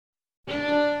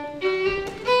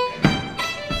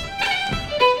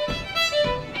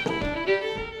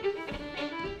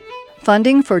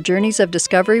Funding for Journeys of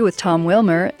Discovery with Tom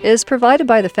Wilmer is provided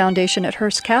by the Foundation at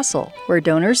Hearst Castle, where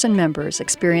donors and members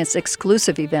experience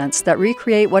exclusive events that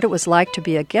recreate what it was like to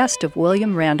be a guest of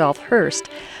William Randolph Hearst,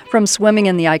 from swimming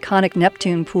in the iconic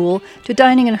Neptune pool to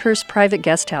dining in Hearst's private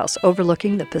guest house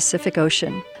overlooking the Pacific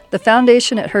Ocean. The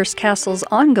Foundation at Hearst Castle's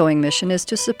ongoing mission is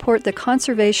to support the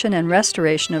conservation and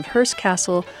restoration of Hearst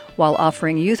Castle while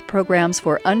offering youth programs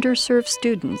for underserved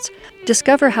students.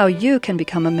 Discover how you can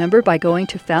become a member by going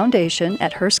to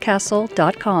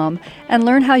foundation@hearstcastle.com and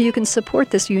learn how you can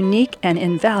support this unique and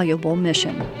invaluable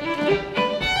mission.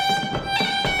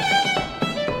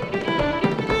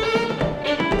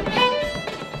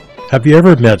 Have you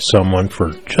ever met someone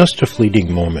for just a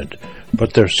fleeting moment,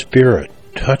 but their spirit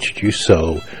touched you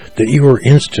so that you were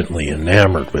instantly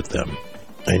enamored with them?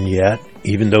 And yet,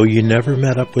 even though you never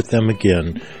met up with them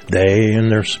again, they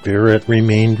and their spirit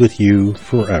remained with you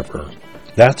forever.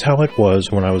 That's how it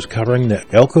was when I was covering the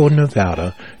Elko,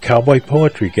 Nevada Cowboy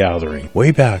Poetry Gathering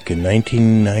way back in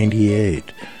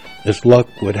 1998. As luck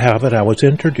would have it, I was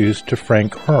introduced to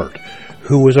Frank Hart,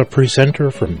 who was a presenter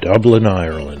from Dublin,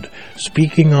 Ireland,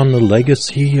 speaking on the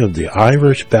legacy of the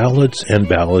Irish ballads and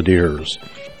balladeers.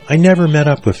 I never met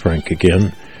up with Frank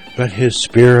again, but his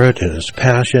spirit and his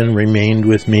passion remained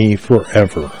with me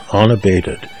forever,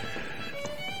 unabated.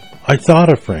 I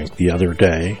thought of Frank the other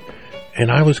day, and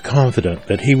I was confident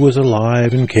that he was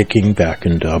alive and kicking back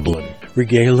in Dublin,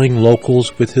 regaling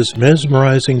locals with his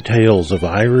mesmerizing tales of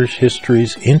Irish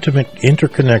history's intimate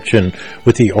interconnection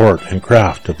with the art and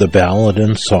craft of the ballad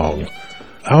and song.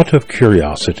 Out of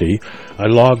curiosity, I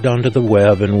logged onto the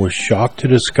web and was shocked to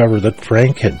discover that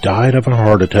Frank had died of a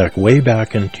heart attack way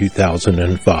back in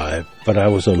 2005. But I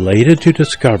was elated to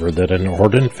discover that an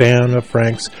ardent fan of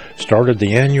Frank's started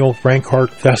the annual Frank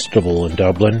Hart Festival in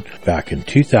Dublin back in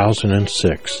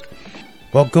 2006.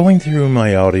 While going through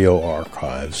my audio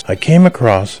archives, I came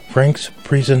across Frank's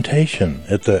presentation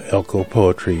at the Elko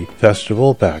Poetry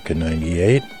Festival back in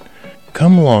 '98.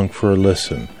 Come along for a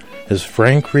listen as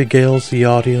Frank regales the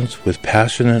audience with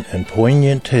passionate and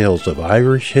poignant tales of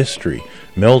Irish history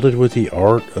melded with the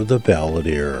art of the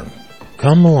balladeer.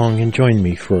 Come along and join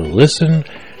me for a listen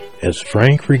as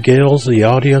Frank regales the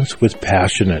audience with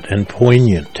passionate and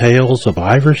poignant tales of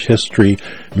Irish history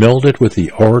melded with the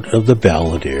art of the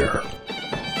balladeer.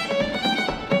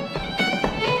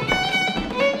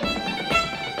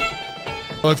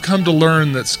 Well, I've come to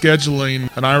learn that scheduling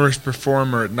an Irish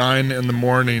performer at 9 in the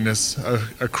morning is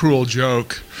a cruel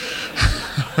joke.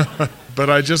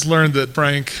 But I just learned that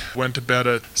Frank went to bed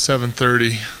at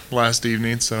 7:30 last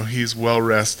evening, so he's well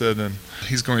rested, and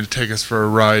he's going to take us for a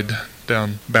ride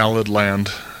down Ballad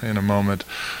Land in a moment.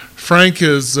 Frank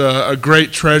is a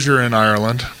great treasure in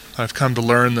Ireland. I've come to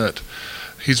learn that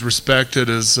he's respected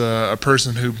as a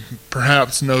person who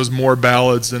perhaps knows more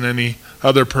ballads than any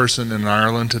other person in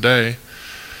Ireland today.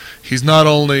 He's not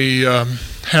only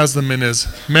has them in his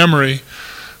memory,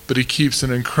 but he keeps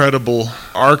an incredible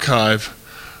archive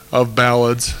of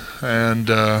ballads, and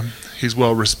he's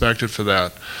well respected for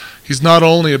that. He's not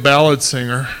only a ballad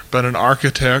singer, but an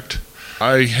architect.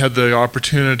 I had the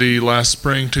opportunity last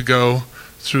spring to go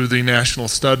through the National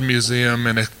Stud Museum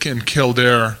in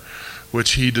Kildare,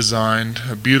 which he designed,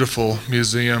 a beautiful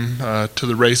museum to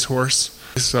the racehorse.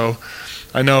 So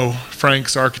I know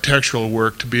Frank's architectural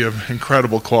work to be of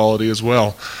incredible quality as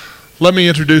well. Let me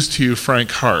introduce to you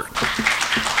Frank Hart.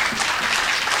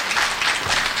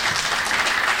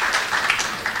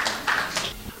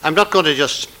 I'm not going to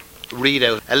just read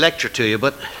out a lecture to you,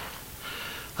 but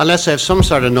unless I have some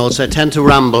sort of notes, I tend to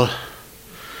ramble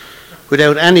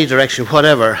without any direction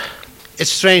whatever.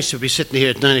 It's strange to be sitting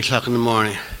here at 9 o'clock in the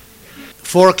morning.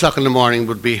 4 o'clock in the morning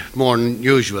would be more than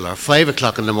usual, or 5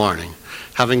 o'clock in the morning,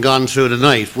 having gone through the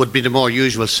night, would be the more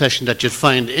usual session that you'd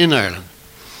find in Ireland.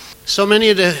 So many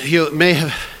of you may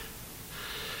have,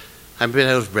 I'm a bit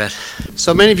out of breath,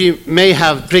 so many of you may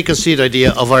have a preconceived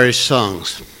idea of Irish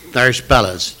songs, Irish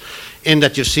ballads, in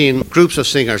that you've seen groups of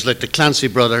singers like the Clancy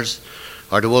Brothers,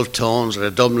 or the Wolf Tones, or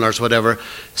the Dubliners, whatever,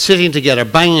 sitting together,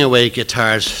 banging away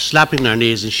guitars, slapping their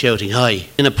knees and shouting "Hi"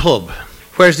 in a pub.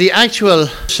 Whereas the actual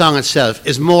song itself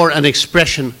is more an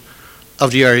expression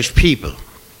of the Irish people.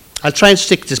 I'll try and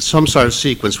stick to some sort of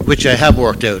sequence, which I have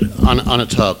worked out on a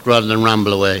talk, rather than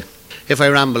ramble away. If I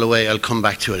ramble away, I'll come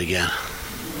back to it again.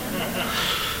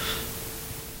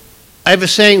 I have a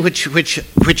saying which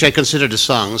I consider the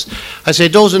songs. I say,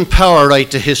 those in power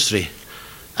write to history,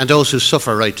 and those who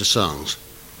suffer write to songs.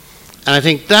 And I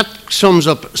think that sums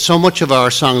up so much of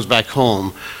our songs back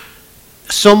home.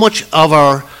 So much of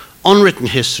our unwritten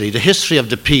history, the history of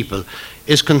the people,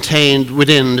 is contained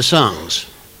within the songs.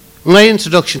 My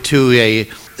introduction to a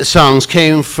songs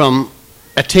came from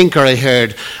a tinker I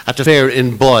heard at the fair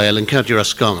in Boyle in County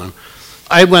Roscommon.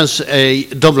 I was a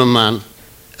Dublin man,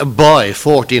 a boy,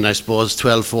 14 I suppose,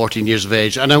 12, 14 years of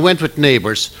age, and I went with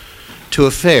neighbours to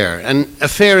a fair. And a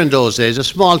fair in those days, a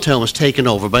small town, was taken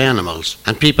over by animals,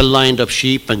 and people lined up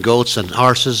sheep and goats and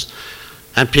horses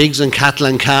and pigs and cattle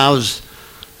and calves,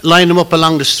 lined them up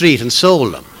along the street and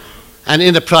sold them. And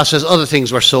in the process other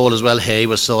things were sold as well. Hay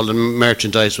was sold and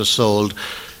merchandise was sold.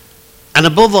 And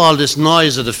above all this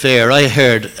noise of the fair, I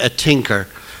heard a tinker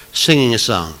singing a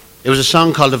song. It was a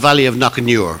song called The Valley of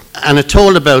Knockanure, and it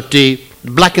told about the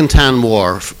Black and Tan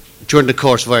War during the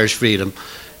course of Irish freedom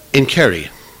in Kerry.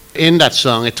 In that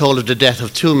song it told of the death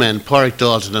of two men, Pádraig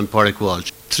Dalton and Pádraig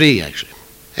Walsh, three actually,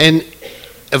 in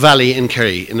a valley in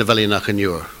Kerry, in the Valley of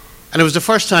Knockanure. And it was the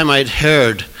first time I'd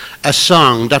heard a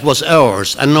song that was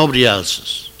ours and nobody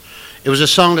else's. It was a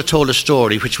song that told a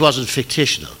story which wasn't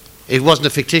fictional. It wasn't a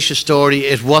fictitious story.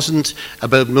 It wasn't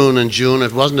about Moon and June.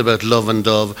 It wasn't about love and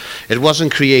dove. It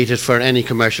wasn't created for any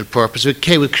commercial purpose. It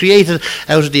was created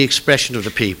out of the expression of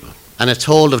the people. And it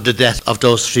told of the death of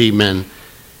those three men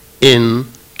in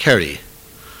Kerry.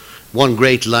 One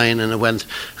great line, and it went,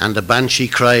 "And the banshee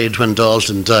cried when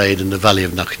Dalton died in the Valley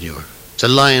of Knockanure." It's a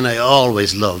line I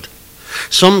always loved.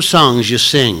 Some songs you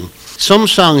sing, some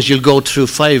songs you'll go through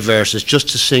 5 verses just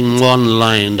to sing one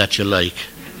line that you like.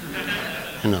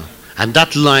 You know, and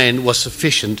that line was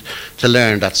sufficient to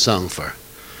learn that song for.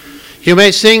 You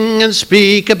may sing and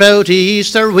speak about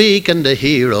Easter week and the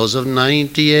heroes of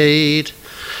 '98,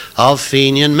 of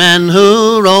Fenian men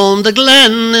who roamed the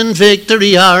glen in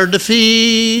victory or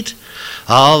defeat,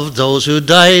 of those who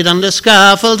died on the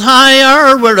scaffold high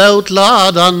or were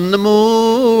outlawed on the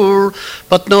moor,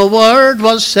 but no word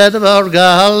was said of our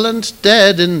gallant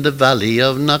dead in the Valley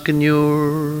of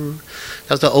Knockanure.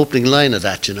 That's the opening line of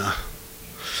that, you know.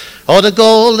 Oh, the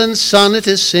golden sun, it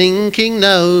is sinking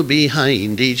now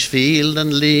behind each field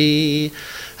and lea,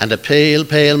 and the pale,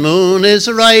 pale moon is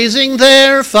rising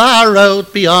there far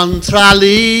out beyond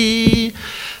Tralee.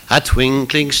 A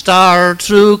twinkling star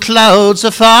through clouds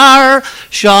afar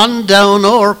shone down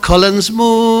o'er Cullen's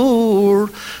moor,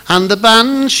 and the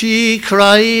banshee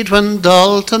cried when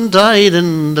Dalton died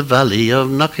in the Valley of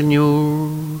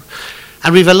Knockanure.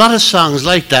 And we've a lot of songs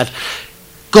like that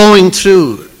going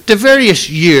through the various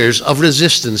years of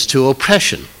resistance to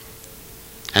oppression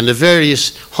and the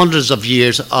various hundreds of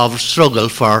years of struggle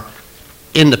for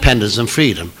independence and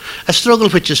freedom, a struggle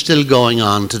which is still going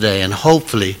on today, and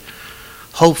hopefully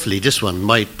this one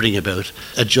might bring about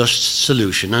a just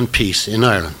solution and peace in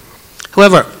Ireland.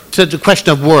 However, to the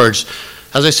question of words,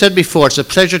 as I said before, it's a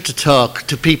pleasure to talk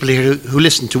to people here who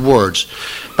listen to words.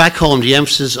 Back home, the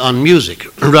emphasis on music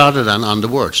rather than on the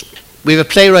words. We have a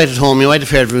playwright at home, you might have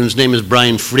heard of him, his name is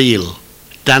Brian Friel,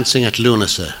 Dancing at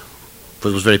Lunasa, but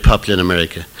it was very popular in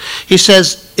America. He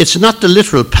says, it's not the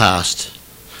literal past,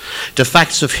 the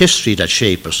facts of history that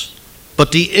shape us,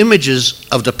 but the images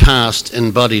of the past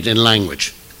embodied in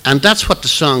language. And that's what the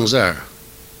songs are.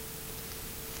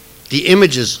 The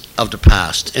images of the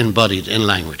past embodied in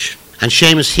language. And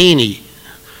Seamus Heaney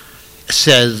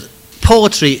says,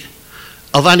 poetry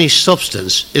of any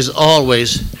substance is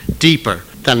always deeper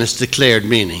than its declared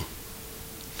meaning.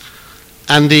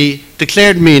 And the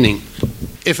declared meaning,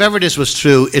 if ever this was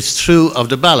true, it's true of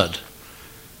the ballad.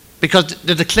 Because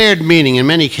the declared meaning in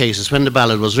many cases when the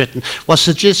ballad was written was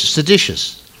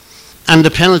seditious. And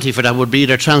the penalty for that would be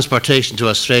either transportation to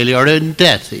Australia or in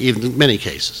death, even in many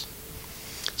cases.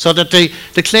 So that the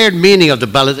declared meaning of the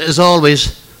ballad is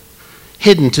always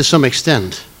hidden to some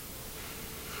extent.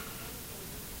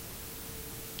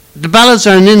 The ballads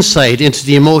are an insight into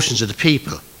the emotions of the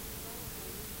people.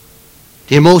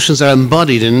 The emotions are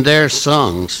embodied in their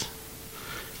songs.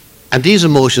 And these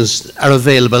emotions are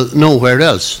available nowhere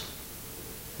else.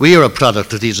 We are a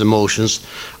product of these emotions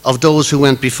of those who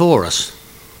went before us.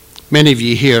 Many of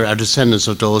you here are descendants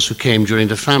of those who came during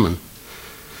the famine.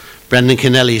 Brendan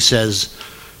Kennelly says,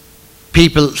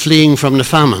 people fleeing from the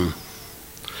famine.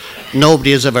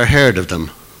 Nobody has ever heard of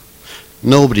them.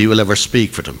 Nobody will ever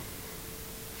speak for them.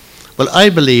 Well, I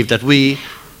believe that we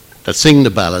that sing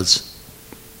the ballads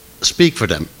speak for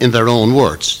them in their own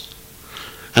words.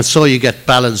 And so you get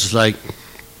ballads like,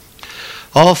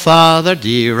 "Oh, Father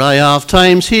dear, I oft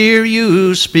times hear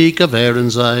you speak of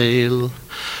Erin's Isle,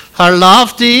 her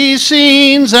lofty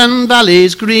scenes and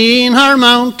valleys green, her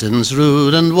mountains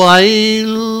rude and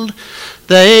wild.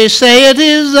 They say it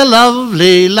is a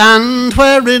lovely land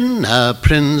wherein a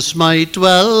prince might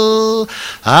dwell.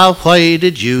 Ah, why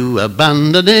did you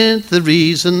abandon it? The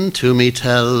reason to me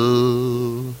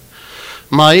tell.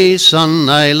 My son,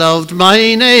 I loved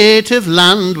my native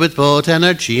land with both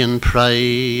energy and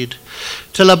pride,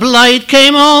 till a blight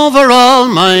came over all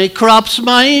my crops,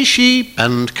 my sheep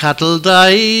and cattle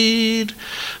died.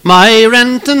 My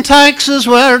rent and taxes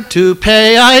were to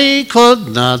pay, I could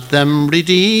not them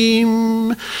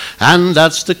redeem, and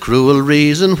that's the cruel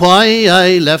reason why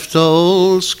I left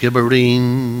old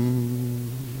Skibbereen.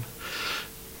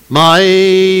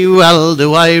 Well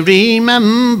do I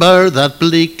remember that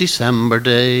bleak December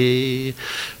day,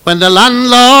 when the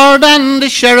landlord and the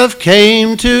sheriff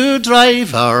came to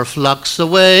drive our flocks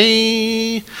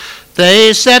away.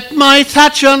 They set my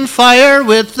thatch on fire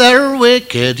with their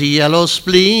wicked yellow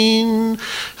spleen,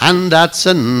 and that's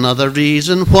another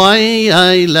reason why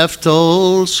I left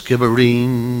old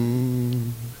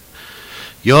Skibbereen.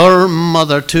 Your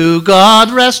mother, to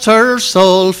God rest her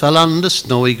soul, fell on the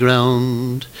snowy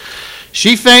ground.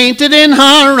 She fainted in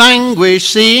her anguish,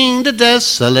 seeing the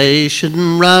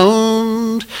desolation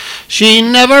round. She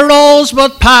never rose,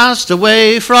 but passed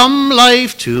away from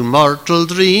life to mortal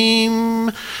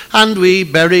dream, and we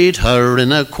buried her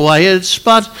in a quiet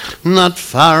spot not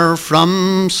far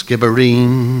from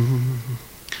Skibbereen.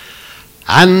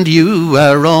 And you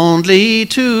were only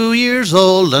 2 years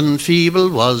old, and feeble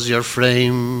was your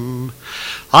frame.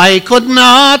 I could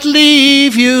not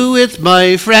leave you with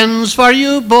my friends, for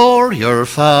you bore your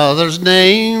father's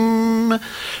name.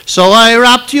 So I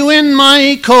wrapped you in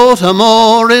my coat of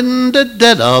maure in the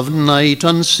dead of night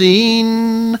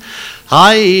unseen.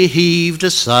 I heaved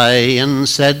a sigh and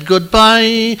said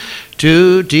goodbye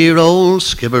to dear old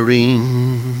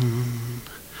Skibbereen.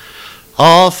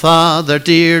 Oh, Father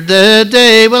dear, the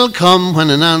day will come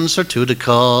when in answer to the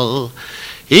call,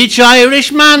 each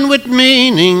Irishman with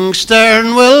meaning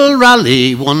stern will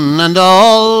rally one and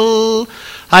all.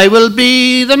 I will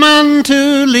be the man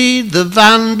to lead the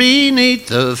van beneath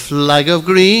the flag of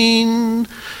green,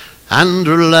 and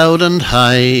loud and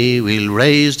high we'll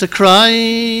raise the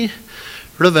cry,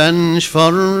 revenge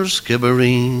for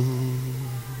Skibbereen.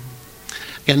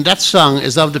 And that song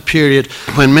is of the period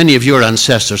when many of your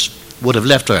ancestors would have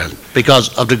left Ireland because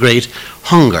of the great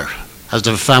hunger, as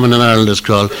the famine in Ireland is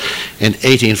called, in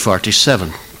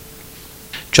 1847.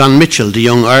 John Mitchell, the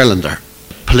young Irelander,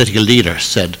 political leader,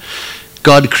 said,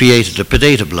 God created the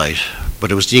potato blight,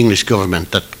 but it was the English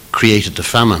government that created the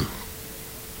famine.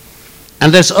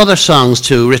 And there's other songs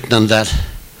too written on that,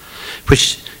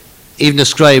 which even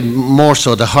describe more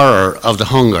so the horror of the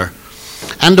hunger.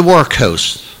 And the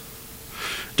workhouse.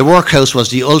 The workhouse was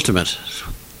the ultimate.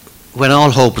 When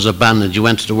all hope was abandoned, you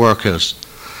went to the workhouse.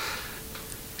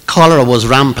 Cholera was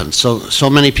rampant, so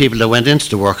many people that went into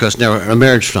the workhouse never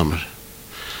emerged from it.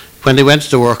 When they went to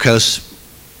the workhouse,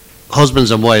 husbands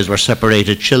and wives were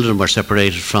separated, children were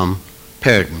separated from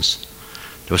parents.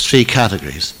 There was 3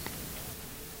 categories.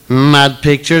 Mad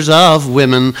pictures of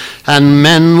women and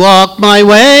men walk my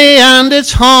way, and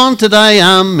it's haunted I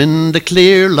am in the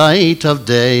clear light of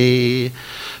day.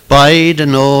 By the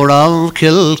Nore of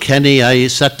Kilkenny I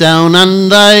sat down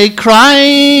and I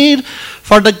cried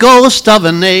for the ghost of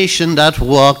a nation that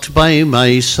walked by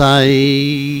my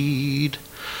side.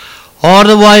 O'er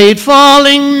the wide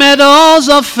falling meadows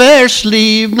of fair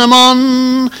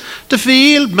Slievenamon, the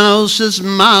field mouse is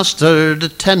master, the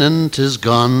tenant is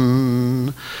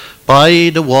gone. By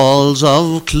the walls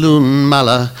of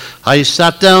Clonmala I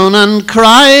sat down and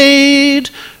cried,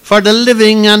 for the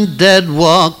living and dead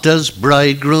walked as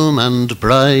bridegroom and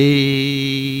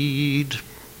bride.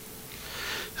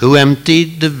 Who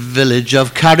emptied the village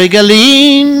of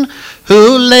Carrigaleen,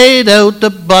 who laid out the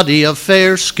body of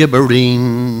fair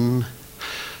Skibbereen.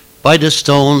 By the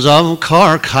stones of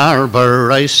Cork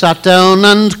Harbour I sat down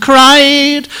and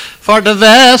cried, for the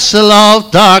vessel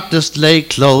of darkness lay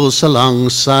close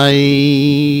alongside.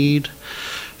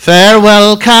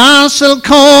 Farewell Castle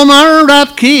Comer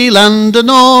at Keel and the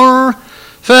Nore,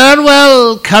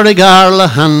 farewell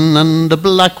Carrigarlahan and the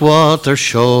Blackwater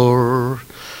shore.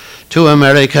 To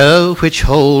America, which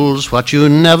holds what you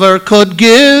never could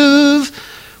give,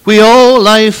 we owe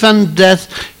life and death,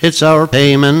 it's our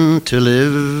payment to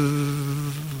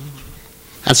live.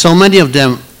 And so many of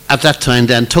them at that time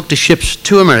then took the ships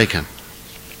to America.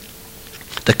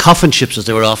 The coffin ships, as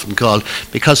they were often called,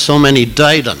 because so many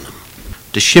died on them.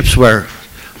 The ships were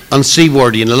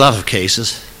unseaworthy in a lot of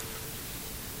cases,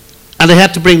 and they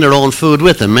had to bring their own food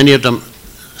with them. Many of them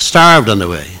starved on the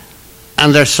way.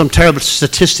 And there's some terrible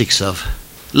statistics of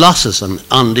losses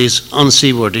on these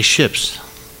unseaworthy ships.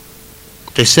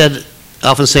 They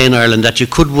often say in Ireland that you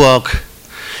could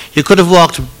have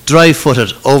walked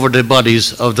dry-footed over the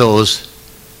bodies of those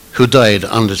who died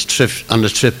on the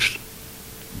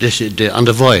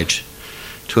voyage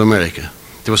to America.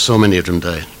 There were so many of them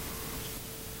died.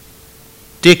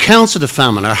 The accounts of the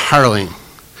famine are harrowing.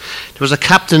 There was a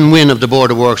Captain Wynne of the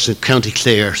Board of Works in County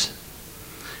Clare.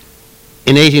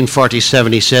 In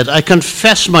 1847 he said, "I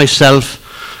confess myself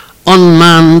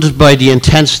unmanned by the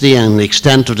intensity and the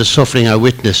extent of the suffering I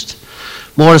witnessed,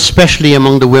 more especially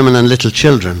among the women and little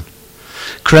children,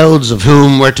 crowds of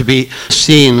whom were to be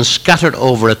seen scattered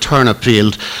over a turnip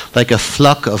field like a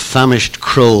flock of famished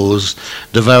crows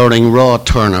devouring raw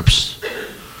turnips,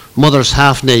 mothers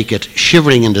half naked,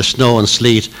 shivering in the snow and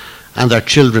sleet, and their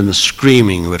children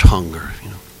screaming with hunger."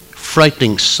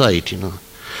 Frightening sight,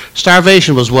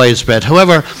 Starvation was widespread.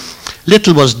 However,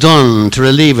 little was done to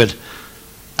relieve it,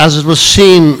 as it was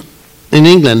seen in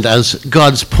England as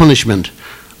God's punishment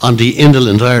on the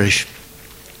indolent Irish.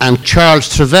 And Charles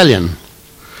Trevelyan,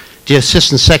 the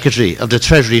Assistant Secretary of the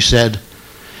Treasury, said,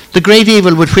 "The great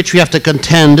evil with which we have to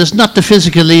contend is not the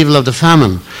physical evil of the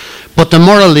famine, but the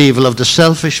moral evil of the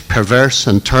selfish, perverse,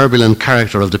 and turbulent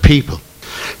character of the people.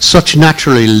 Such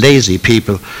naturally lazy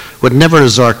people would never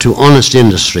resort to honest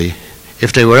industry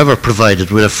if they were ever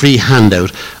provided with a free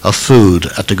handout of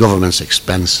food at the government's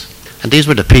expense." And these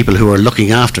were the people who were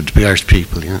looking after the Irish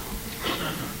people.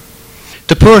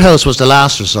 The poorhouse was the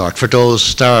last resort for those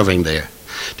starving there.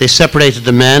 They separated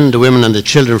the men, the women, and the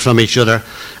children from each other,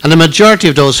 and the majority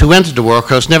of those who went to the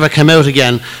workhouse never came out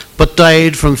again, but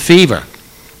died from fever.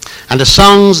 And the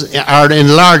songs are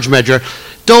in large measure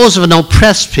those of an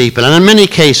oppressed people, and in many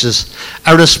cases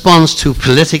a response to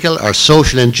political or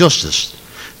social injustice.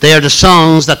 They are the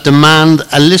songs that demand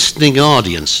a listening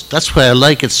audience. That's why I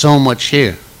like it so much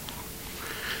here.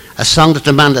 A song that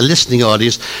demands a listening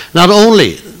audience, not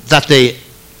only that they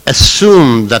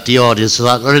assume that the audience is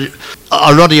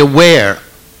already aware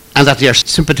and that they are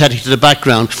sympathetic to the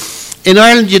background. In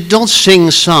Ireland, you don't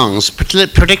sing songs,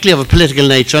 particularly of a political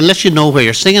nature, unless you know where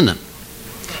you're singing them,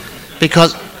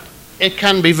 because it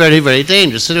can be very, very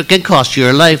dangerous, and it can cost you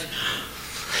your life.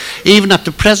 Even at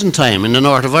the present time in the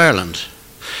north of Ireland,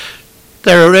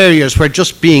 there are areas where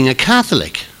just being a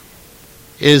Catholic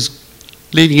is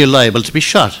leaving you liable to be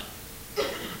shot.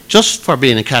 Just for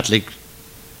being a Catholic,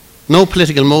 no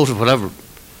political motive, whatever.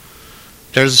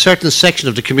 There's a certain section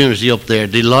of the community up there,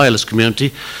 the loyalist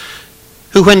community,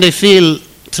 who when they feel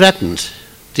threatened,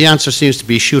 the answer seems to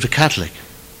be shoot a Catholic.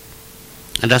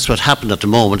 And that's what happened at the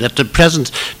moment. At the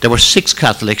present, there were 6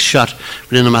 Catholics shot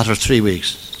within a matter of 3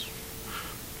 weeks.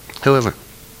 However,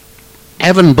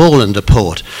 Evan Boland, the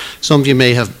poet, some of you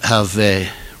may have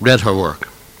read her work.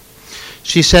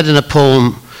 She said in a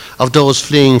poem of those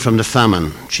fleeing from the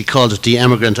famine, she called it the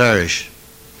emigrant Irish,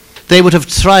 "They would have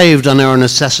thrived on our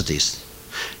necessities.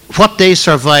 What they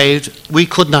survived, we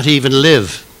could not even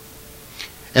live."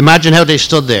 Imagine how they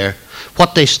stood there,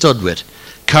 what they stood with: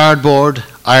 cardboard,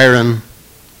 iron,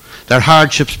 their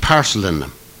hardships parcelled in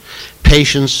them,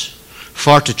 patience,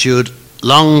 fortitude,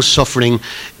 long suffering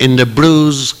in the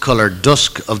bruise-coloured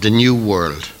dusk of the new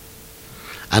world,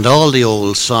 and all the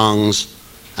old songs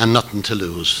and nothing to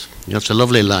lose. It's a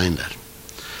lovely line, that.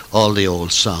 All the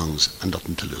old songs and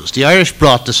nothing to lose. The Irish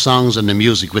brought the songs and the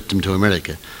music with them to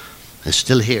America. It's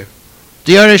still here.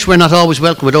 The Irish were not always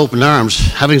welcome with open arms.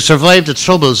 Having survived the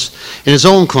troubles in his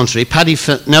own country, Paddy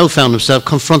now found himself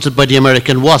confronted by the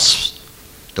American WASPs,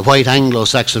 the white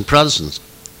Anglo-Saxon Protestants,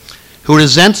 who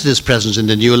resented his presence in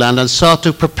the new land and sought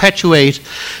to perpetuate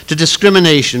the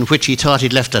discrimination which he thought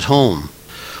he'd left at home.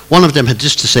 One of them had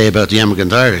this to say about the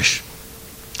emigrant Irish: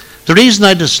 "The reason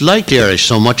I dislike the Irish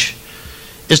so much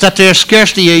is that they are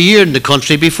scarcely a year in the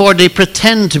country before they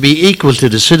pretend to be equal to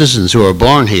the citizens who are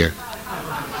born here.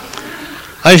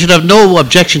 I should have no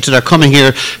objection to their coming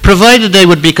here, provided they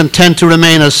would be content to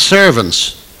remain as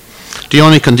servants, the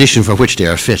only condition for which they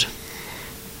are fit."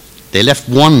 They left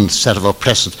one set of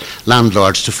oppressive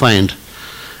landlords to find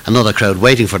another crowd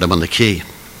waiting for them on the quay.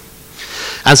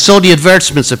 And so the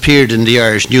advertisements appeared in the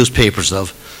Irish newspapers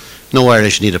of "No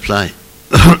Irish need apply."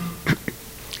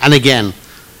 And again,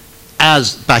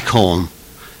 as back home,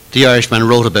 the Irishman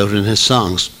wrote about it in his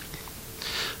songs.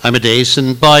 "I'm a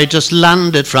dacent boy just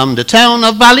landed from the town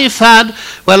of Ballyfad.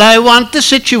 Well, I want the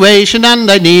situation and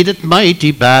I need it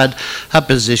mighty bad. A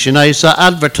position I saw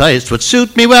advertised would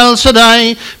suit me well, said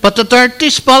I, but the dirty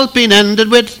spalpeen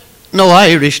ended with no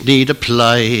Irish need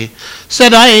apply.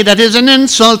 Said I, that is an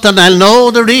insult and I'll know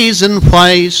the reason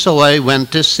why. So I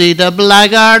went to see the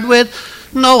blackguard with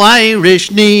no Irish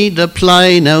need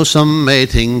apply. Now some may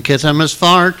think it a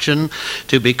misfortune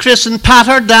to be christened Pat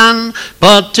or Dan,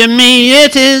 but to me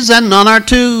it is an honour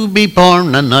to be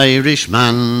born an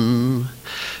Irishman.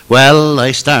 Well,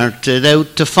 I started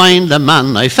out to find the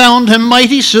man. I found him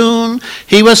mighty soon.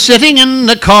 He was sitting in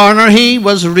the corner, he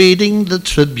was reading the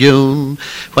Tribune.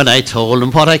 When I told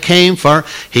him what I came for,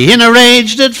 he in a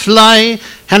rage did fly.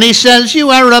 And he says, you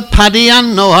are a paddy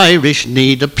and no Irish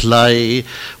need apply.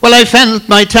 Well, I felt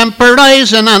my temper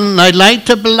rising and I'd like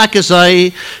to black his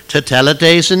eye to tell a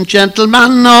decent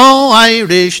gentleman no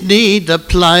Irish need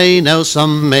apply. Now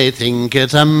some may think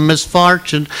it a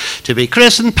misfortune to be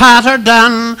christened Pat or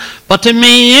Dan, but to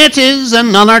me it is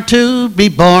an honour to be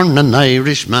born an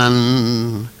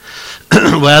Irishman.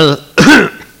 Well,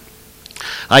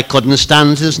 I couldn't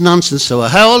stand his nonsense, so a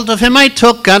hold of him I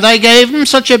took, and I gave him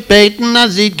such a baiting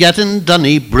as he'd get in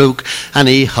Donnybrook. And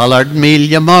he hollered, "Meal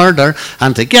you murder,"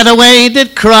 and to get away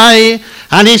did cry.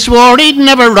 And he swore he'd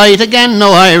never write again,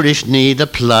 no Irish need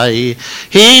apply.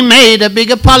 He made a big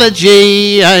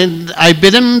apology, and I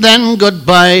bid him then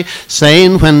goodbye,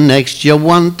 saying when next you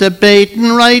want a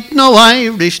baiting right, no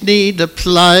Irish need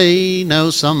apply. Now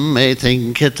some may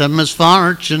think it a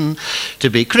misfortune to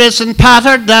be christened Pat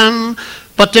or Dan,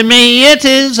 but to me it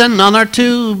is an honour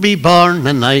to be born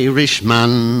an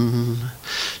Irishman.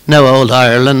 Now old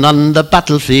Ireland on the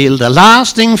battlefield a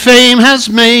lasting fame has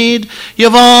made.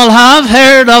 You've all have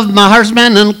heard of Maher's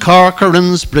men and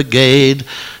Corcoran's brigade.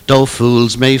 Though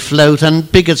fools may flout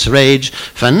and bigots rage,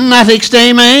 fanatics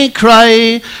they may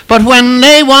cry, but when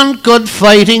they want good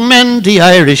fighting men, the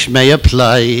Irish may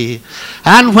apply.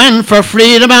 And when for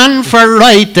freedom and for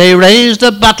right they raise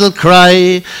the battle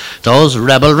cry, those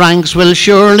rebel ranks will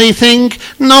surely think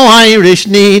no Irish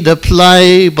need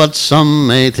apply. But some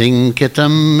may think it a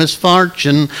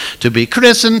misfortune to be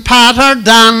christened Pat or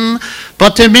Dan,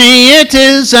 but to me it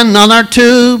is an honour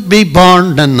to be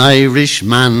born an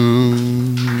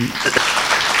Irishman.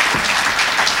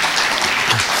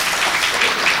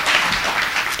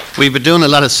 We've been doing a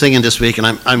lot of singing this week, and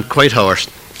I'm quite hoarse.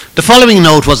 The following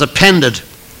note was appended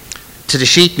to the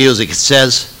sheet music. It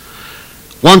says,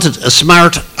 wanted a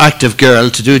smart, active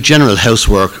girl to do general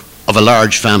housework of a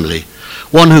large family,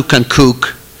 one who can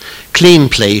cook, clean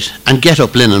plate, and get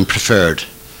up linen preferred.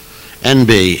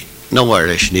 NB, no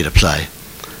Irish need apply.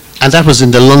 And that was in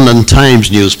the London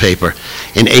Times newspaper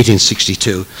in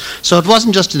 1862. So it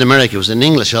wasn't just in America, it was in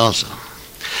English also.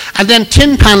 And then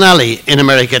Tin Pan Alley in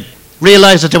America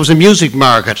realised that there was a music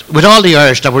market with all the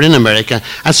Irish that were in America.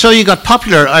 And so you got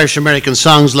popular Irish-American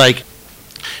songs like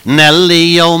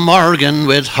Nellie O'Morgan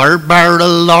with her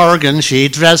barrel organ, she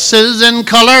dresses in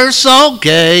colour so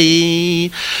gay,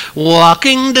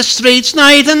 walking the streets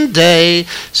night and day,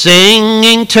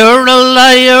 singing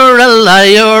 "Toor-a-lie,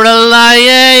 a-lie,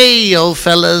 a-lie." Oh,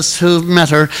 fellas who've met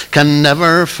her can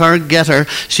never forget her.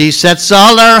 She sets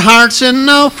all their hearts in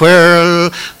a whirl.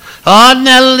 Oh,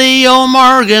 Nellie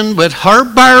O'Morgan with her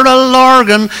barrel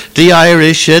organ, the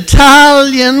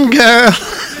Irish-Italian girl.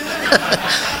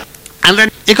 And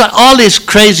then you got all these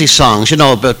crazy songs, you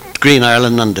know, about Green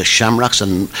Ireland and the Shamrocks,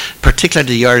 and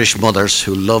particularly the Irish mothers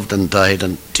who loved and died,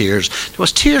 and tears. There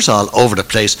was tears all over the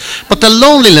place. But the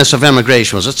loneliness of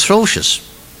emigration was atrocious.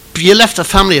 You left a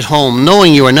family at home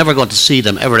knowing you were never going to see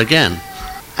them ever again.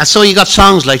 And so you got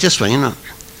songs like this one, you know.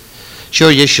 Sure,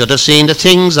 you should have seen the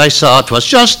things I saw. 'Twas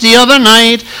just the other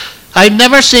night. I'd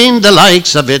never seen the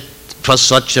likes of it. 'Twas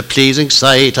such a pleasing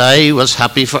sight. I was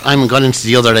happy for... I'm going into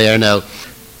the other air now.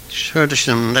 Sure,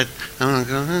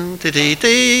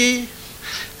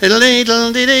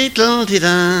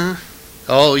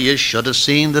 oh, you should have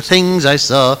seen the things I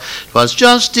saw. 'Twas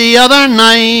just the other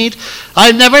night.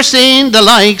 I've never seen the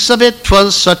likes of it.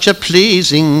 'Twas such a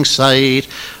pleasing sight.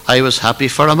 I was happy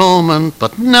for a moment,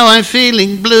 but now I'm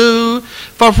feeling blue.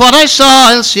 For what I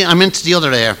saw, I'll see. I'm into the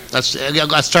other air.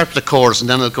 I'll start with the chorus and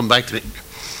then it'll come back to me.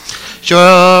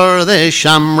 Sure, the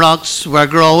Shamrocks were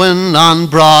growing on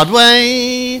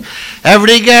Broadway.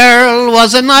 Every girl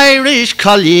was an Irish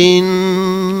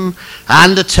colleen.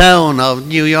 And the town of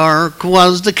New York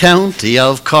was the county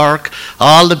of Cork.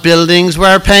 All the buildings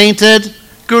were painted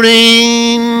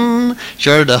green.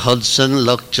 Sure, the Hudson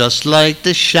looked just like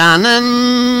the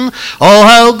Shannon. Oh,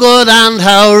 how good and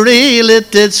how real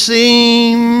it did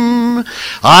seem.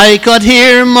 I could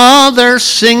hear mother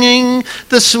singing,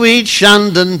 the sweet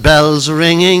Shandon bells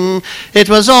ringing. It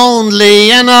was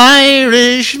only an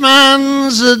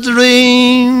Irishman's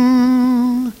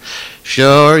dream.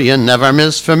 Sure, you never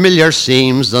miss familiar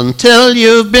seams until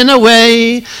you've been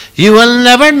away. You will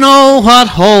never know what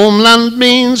homeland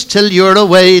means till you're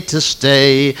away to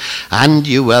stay. And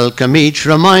you welcome each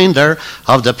reminder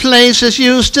of the places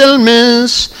you still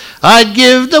miss. I'd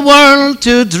give the world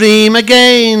to dream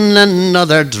again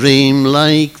another dream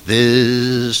like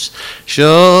this.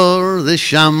 Sure, the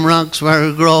shamrocks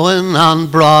were growing on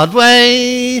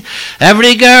Broadway.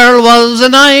 Every girl was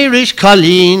an Irish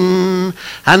colleen,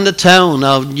 and the town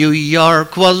of New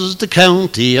York was the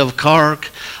county of Cork.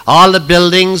 All the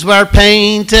buildings were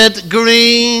painted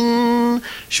green.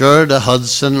 Sure, the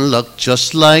Hudson looked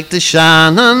just like the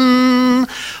Shannon.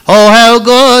 Oh, how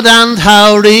good and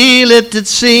how real it did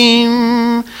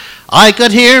seem. I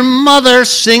could hear mother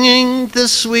singing, the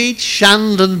sweet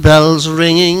Shandon bells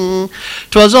ringing.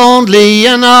 'Twas only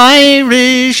an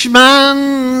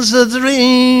Irishman's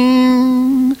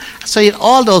dream. So you had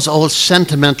all those old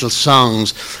sentimental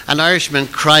songs, and Irishmen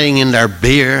crying in their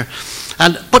beer.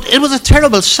 But it was a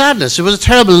terrible sadness. It was a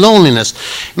terrible loneliness.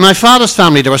 In my father's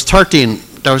family, there was 13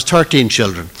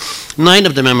 children. 9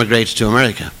 of them emigrated to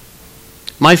America.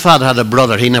 My father had a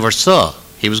brother he never saw.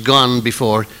 He was gone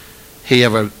before he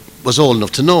ever was old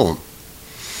enough to know him.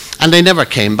 And they never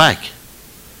came back.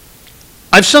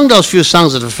 I've sung those few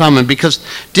songs of the famine because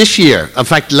this year, in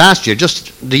fact last year,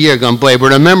 just the year gone by,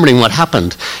 we're remembering what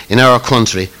happened in our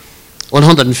country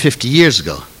 150 years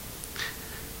ago.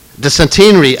 The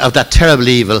centenary of that terrible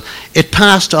evil, it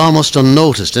passed almost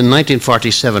unnoticed. In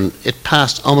 1947, it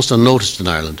passed almost unnoticed in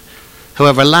Ireland.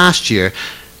 However, last year,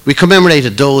 we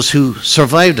commemorated those who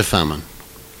survived the famine.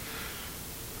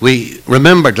 We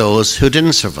remember those who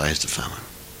didn't survive the famine.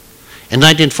 In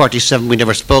 1947, we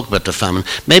never spoke about the famine.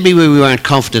 Maybe we weren't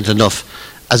confident enough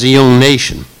as a young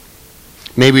nation.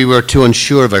 Maybe we were too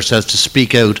unsure of ourselves to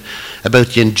speak out about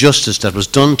the injustice that was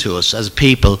done to us as a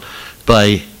people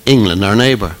by England, our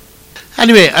neighbour.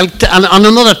 Anyway, on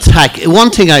another tack, one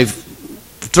thing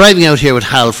driving out here with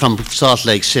Hal from Salt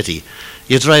Lake City,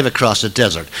 you drive across a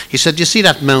desert. He said, you see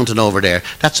that mountain over there?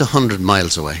 That's 100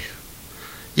 miles away.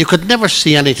 You could never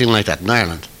see anything like that in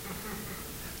Ireland.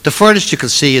 The furthest you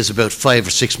could see is about 5 or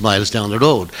 6 miles down the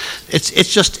road.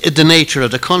 It's just the nature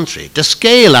of the country. The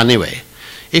scale, anyway.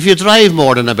 If you drive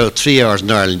more than about 3 hours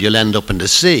in Ireland, you'll end up in the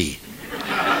sea.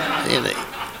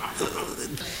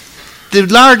 The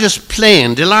largest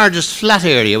plain, the largest flat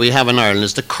area we have in Ireland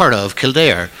is the Curragh of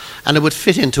Kildare, and it would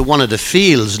fit into one of the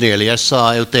fields nearly I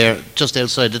saw out there just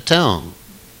outside the town.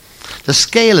 The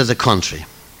scale of the country.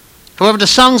 However, the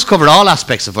songs cover all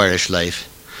aspects of Irish life,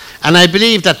 and I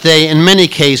believe that they, in many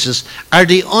cases, are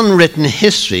the unwritten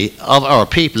history of our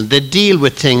people. They deal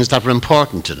with things that were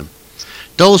important to them.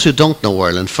 Those who don't know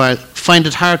Ireland find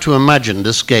it hard to imagine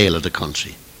the scale of the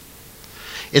country.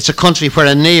 It's a country where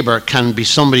a neighbour can be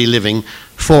somebody living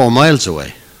 4 miles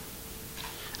away,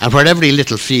 and where every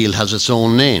little field has its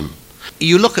own name.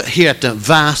 You look here at the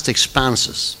vast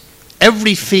expanses.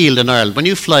 Every field in Ireland, when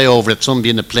you fly over it, somebody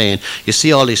in a plane, you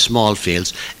see all these small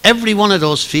fields. Every one of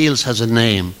those fields has a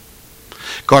name.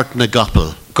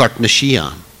 Gortnagoppel,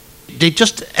 Gortnashian.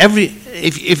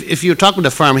 If you're talking to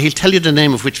a farmer, he'll tell you the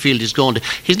name of which field he's going to.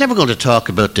 He's never going to talk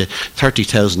about the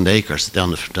 30,000 acres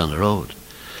down the road.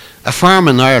 A farm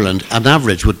in Ireland, on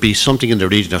average, would be something in the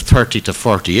region of 30 to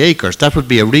 40 acres. That would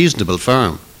be a reasonable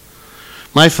farm.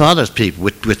 My father's people,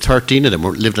 with 13 of them,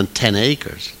 lived on 10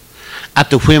 acres. At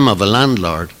the whim of a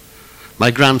landlord. My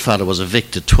grandfather was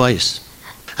evicted twice.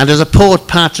 And there's a poet,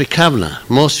 Patrick Kavanagh.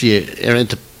 Most of you are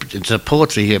into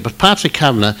poetry here, but Patrick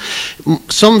Kavanagh,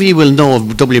 some of you will know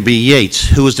of W.B. Yeats,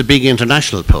 who was the big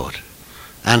international poet.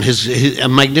 And a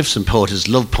magnificent poet, his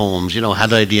love poems,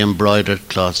 Had I the Embroidered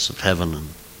Cloths of Heaven.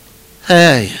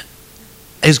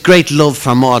 His great love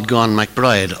for Maud Gonne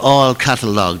MacBride, all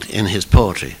catalogued in his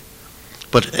poetry.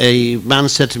 But a man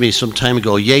said to me some time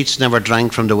ago, Yeats never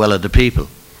drank from the well of the people.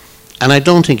 And I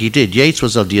don't think he did. Yeats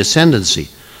was of the ascendancy.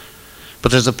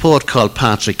 But there's a poet called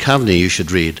Patrick Kavanagh you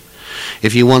should read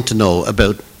if you want to know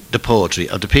about the poetry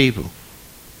of the people.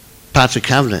 Patrick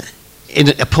Kavanagh, in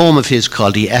a poem of his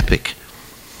called The Epic,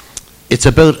 it's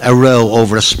about a row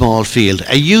over a small field,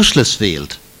 a useless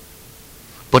field,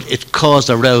 but it caused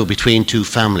a row between two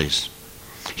families.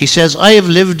 He says, I have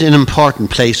lived in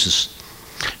important places,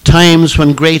 times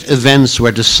when great events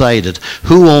were decided,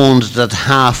 who owned that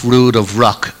half rood of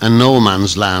rock and no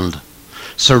man's land,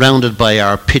 surrounded by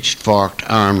our pitchforked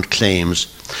armed claims.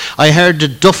 I heard the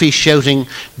Duffy shouting,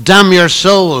 damn your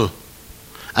soul,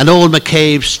 and old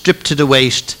McCabe, stripped to the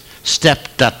waist,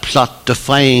 stepped that plot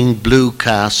defying blue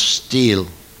cast steel.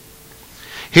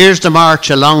 Here's the march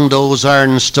along those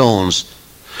iron stones.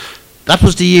 That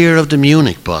was the year of the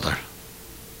Munich bother.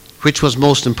 which was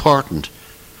most important.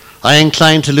 I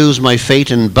inclined to lose my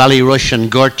faith in Ballyrush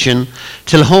and Gurchin,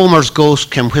 till Homer's ghost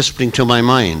came whispering to my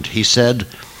mind. He said,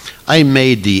 I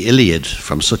made the Iliad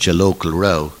from such a local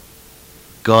row.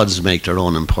 Gods make their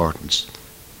own importance.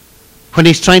 When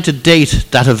he's trying to date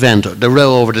that event, the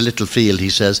row over the little field, he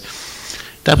says,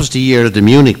 that was the year of the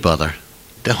Munich bother.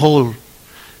 The whole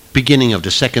beginning of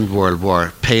the Second World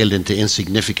War paled into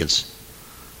insignificance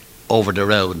over the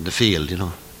row in the field,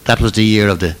 That was the year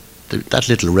of that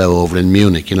little row over in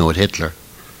Munich, with Hitler.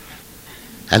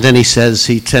 And then he says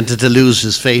he tended to lose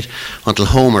his faith until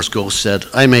Homer's ghost said,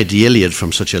 I made the Iliad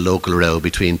from such a local row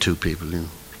between two people.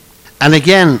 And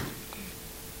again,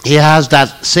 he has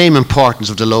that same importance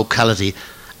of the locality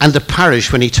and the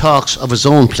parish when he talks of his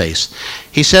own place.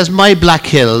 He says, my black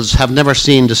hills have never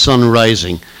seen the sun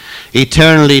rising.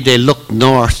 Eternally they look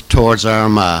north towards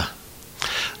Armagh.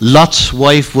 Lot's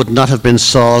wife would not have been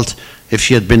salt if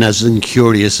she had been as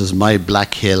incurious as my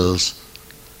black hills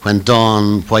when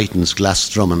dawn whitens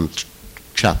Glasdrummond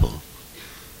chapel.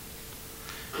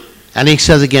 And he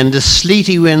says again, the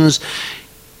sleety winds,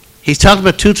 he's talking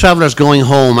about two travellers going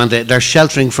home and they're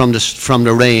sheltering from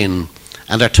the rain,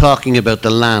 and they're talking about the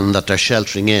land that they're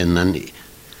sheltering in. And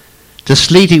the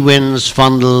sleety winds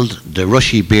fondled the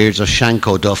rushy beards of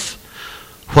Shanko Duff,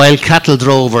 while cattle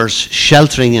drovers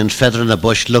sheltering in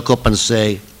Featheringabush look up and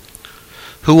say,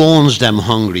 who owns them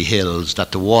hungry hills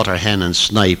that the water hen and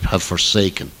snipe have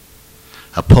forsaken?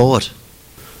 A poet?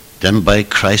 Then by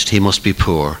Christ he must be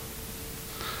poor.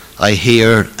 I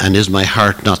hear, and is my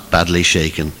heart not badly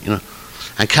shaken?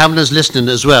 And Kavanagh's listening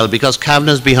as well, because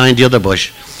Kavanagh's behind the other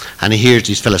bush, and he hears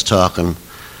these fellas talking.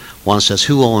 One says,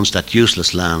 who owns that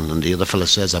useless land? And the other fellow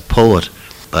says, a poet.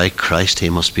 By Christ he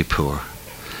must be poor.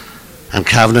 And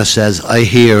Kavanagh says, I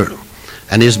hear,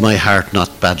 and is my heart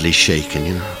not badly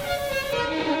shaken?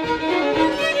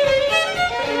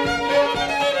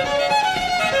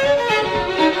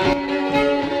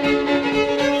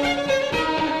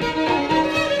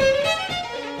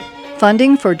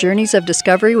 Funding for Journeys of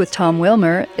Discovery with Tom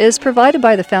Wilmer is provided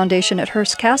by the Foundation at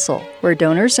Hearst Castle, where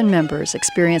donors and members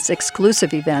experience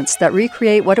exclusive events that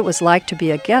recreate what it was like to be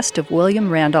a guest of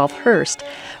William Randolph Hearst,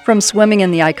 from swimming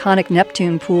in the iconic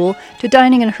Neptune pool to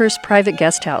dining in Hearst's private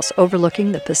guest house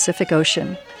overlooking the Pacific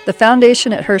Ocean. The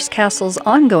Foundation at Hearst Castle's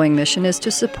ongoing mission is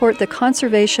to support the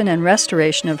conservation and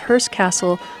restoration of Hearst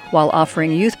Castle while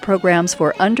offering youth programs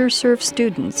for underserved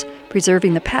students,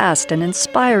 preserving the past and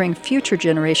inspiring future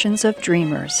generations of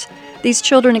dreamers. These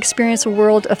children experience a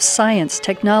world of science,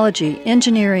 technology,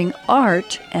 engineering,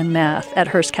 art, and math at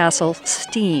Hearst Castle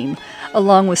STEAM,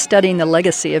 along with studying the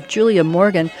legacy of Julia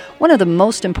Morgan, one of the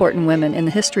most important women in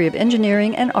the history of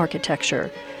engineering and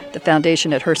architecture. The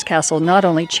Foundation at Hearst Castle not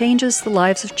only changes the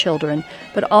lives of children,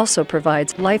 but also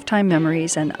provides lifetime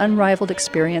memories and unrivaled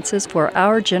experiences for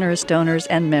our generous donors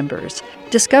and members.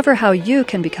 Discover how you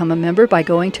can become a member by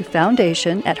going to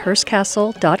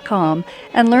foundation@hearstcastle.com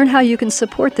and learn how you can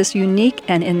support this unique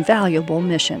and invaluable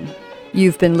mission.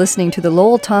 You've been listening to the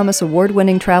Lowell Thomas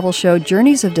award-winning travel show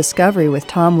Journeys of Discovery with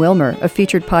Tom Wilmer, a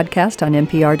featured podcast on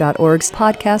NPR.org's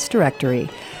podcast directory.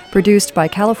 Produced by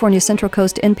California Central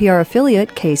Coast NPR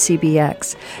affiliate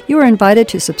KCBX. You are invited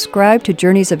to subscribe to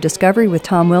Journeys of Discovery with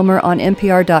Tom Wilmer on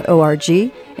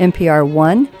NPR.org, NPR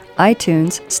One,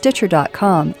 iTunes,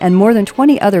 Stitcher.com, and more than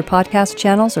 20 other podcast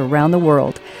channels around the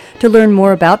world. To learn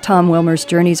more about Tom Wilmer's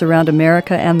journeys around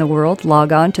America and the world,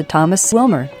 log on to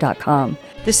thomaswilmer.com.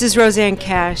 This is Roseanne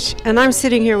Cash, and I'm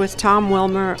sitting here with Tom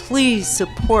Wilmer. Please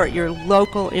support your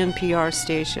local NPR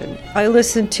station. I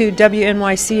listen to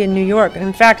WNYC in New York.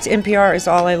 In fact, NPR is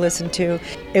all I listen to.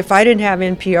 If I didn't have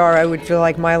NPR, I would feel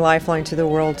like my lifeline to the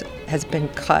world has been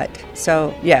cut.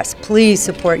 So, yes, please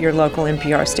support your local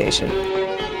NPR station.